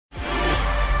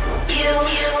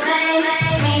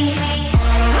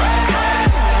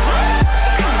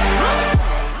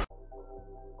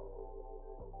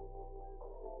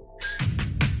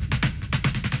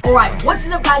Alright, what's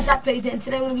up guys, Zach Plays here, and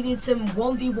today I'm going to be doing some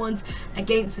 1v1s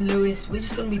against Lewis. We're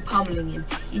just going to be pummeling him.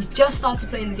 He's just started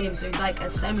playing the game, so he's like a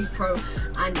semi-pro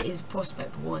and is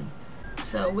prospect 1.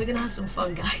 So we're going to have some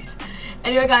fun, guys.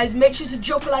 Anyway guys, make sure to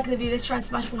drop a like on the video. Let's try and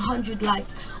smash 100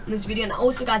 likes on this video. And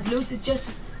also guys, Lewis is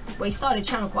just, well, he started a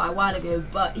channel quite a while ago,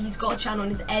 but he's got a channel on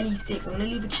his LE6. I'm going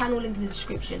to leave a channel link in the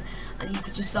description, and you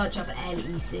can just search up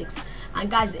LE6.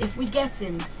 And guys, if we get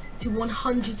him to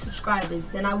 100 subscribers,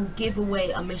 then I will give away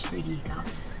a mystery decal,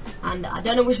 and I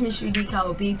don't know which mystery decal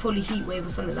will be, probably heat wave or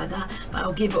something like that, but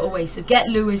I'll give it away. So get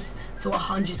Lewis to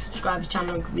 100 subscribers,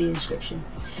 channel link will be in the description.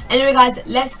 Anyway guys,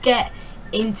 let's get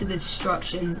into the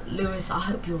destruction. Lewis, I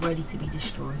hope you're ready to be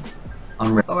destroyed.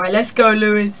 I'm ready. Alright, let's go,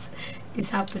 Lewis.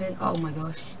 It's happening. Oh my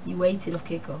gosh, you waited off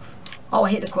kickoff. Oh, I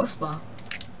hit the crossbar.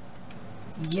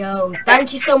 Yo,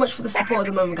 thank you so much for the support at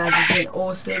the moment, guys. It's been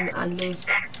awesome, and Lewis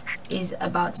is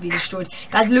about to be destroyed.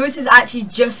 Guys, Lewis has actually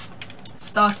just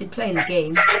started playing the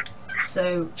game,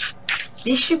 so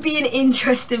this should be an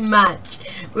interesting match.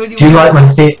 Really, do you like my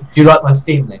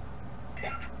Steam name?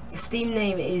 Steam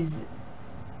name is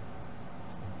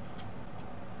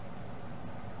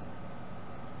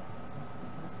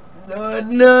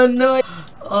no.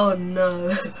 Oh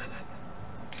no.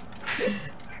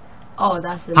 Oh,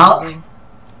 that's another.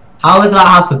 How does that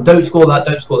happen? Don't score that,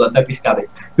 don't be scabby.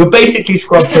 You're basically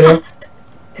Scrub Killer.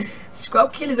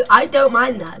 Scrub Killer's, I don't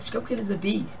mind that. Scrub Killer's a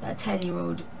beast. That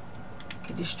 10-year-old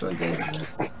could destroy both of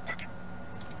us.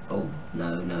 Oh,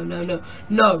 no. No,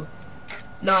 I'm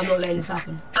not letting this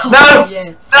happen. No! Oh,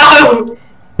 yes. No!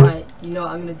 Right, you know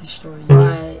what, I'm gonna destroy you.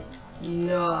 Right, you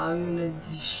know what, I'm gonna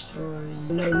destroy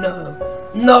you.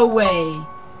 No way.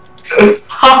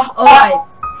 Alright.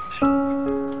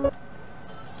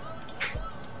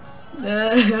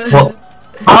 What?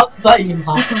 How does that even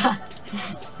happen?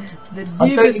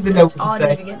 I don't even know what to say. I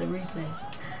didn't even get the replay.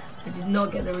 I did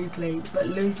not get the replay, but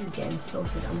Lewis is getting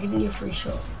slaughtered. I'm giving you a free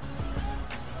shot.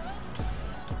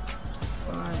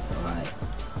 Alright.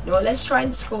 You know what, let's try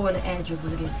and score an air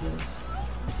dribble against Lewis.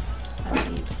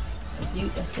 Actually,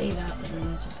 I say that, but then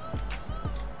I just...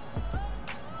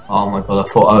 Oh my god, I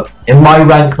thought in my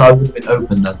rank I would have been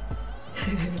open then.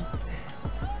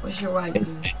 What's your rank,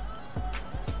 Lewis?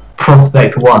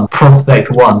 Prospect 1.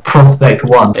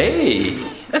 Hey,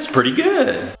 that's pretty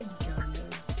good.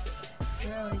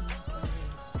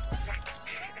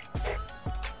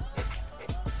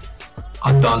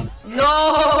 I'm done.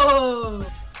 No!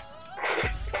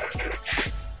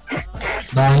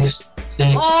 Nice.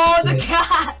 See? Oh, the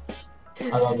catch!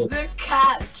 I love it. The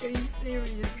catch! Are you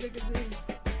serious? Look at this.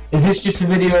 Is this just a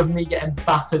video of me getting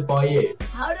battered by you?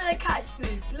 How did I catch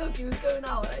this? Look, it was going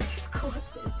out and I just caught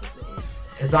it and put it in.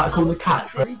 Is that called a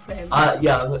catch?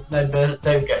 Yeah, no, don't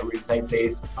get a replay,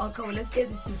 please. Oh, come on, let's get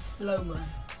this in slow-mo.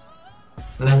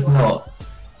 Let's not.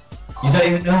 You don't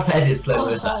even know how to edit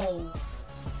slow-mo.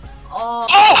 Oh.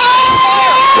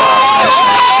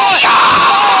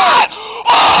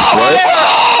 What?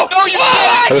 No, you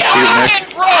didn't,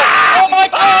 bro! Oh my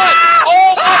god!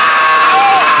 Oh my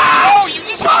god! Oh, you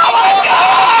just... Oh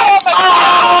my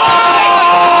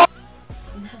god!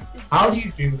 How do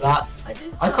you do that?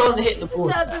 I can't hit the ball.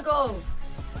 It's a goal.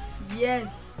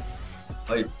 Yes.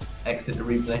 Wait, exit the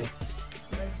replay.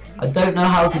 I don't know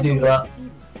how to do that.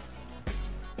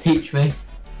 Teach me.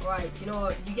 Right, you know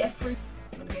what? You get free.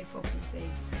 I'm gonna go for a full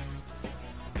save.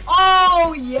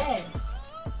 Oh yes.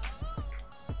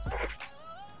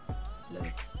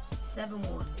 Lewis,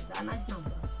 7-1. Is that a nice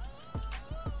number?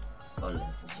 Go on,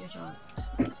 Lewis. This is your chance.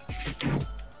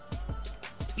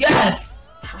 Yes.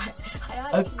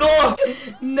 I scored!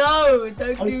 No,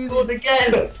 don't do this. I scored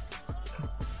again!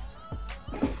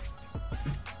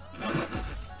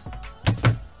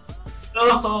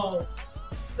 No!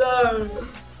 No!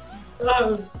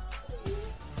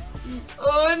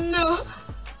 Oh no!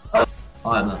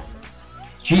 Alright man.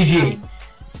 GG!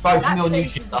 Subscribe me on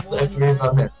YouTube, that's the only reason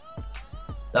I'm here.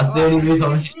 That's the only reason I'm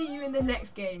here. See you in the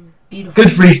next game. Beautiful.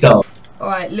 Good freestyle.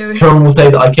 Alright, Lewis. Someone will say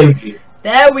that I killed you.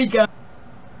 There we go.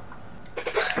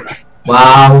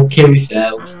 Wow, kill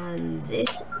yourself.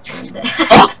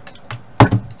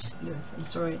 Lewis, I'm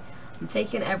sorry. I'm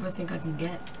taking everything I can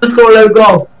get. Let's go low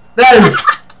goal. No!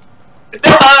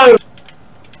 No!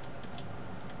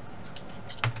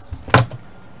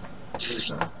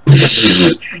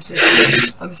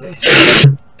 I'm so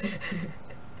sorry.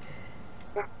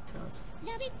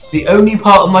 The only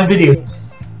part of my video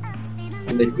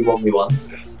literally 1v1.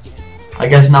 I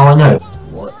guess now I know.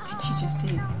 What did you just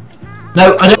do?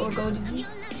 No, I don't. What goal did you?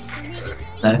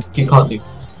 No, you can't do.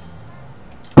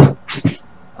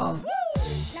 Oh.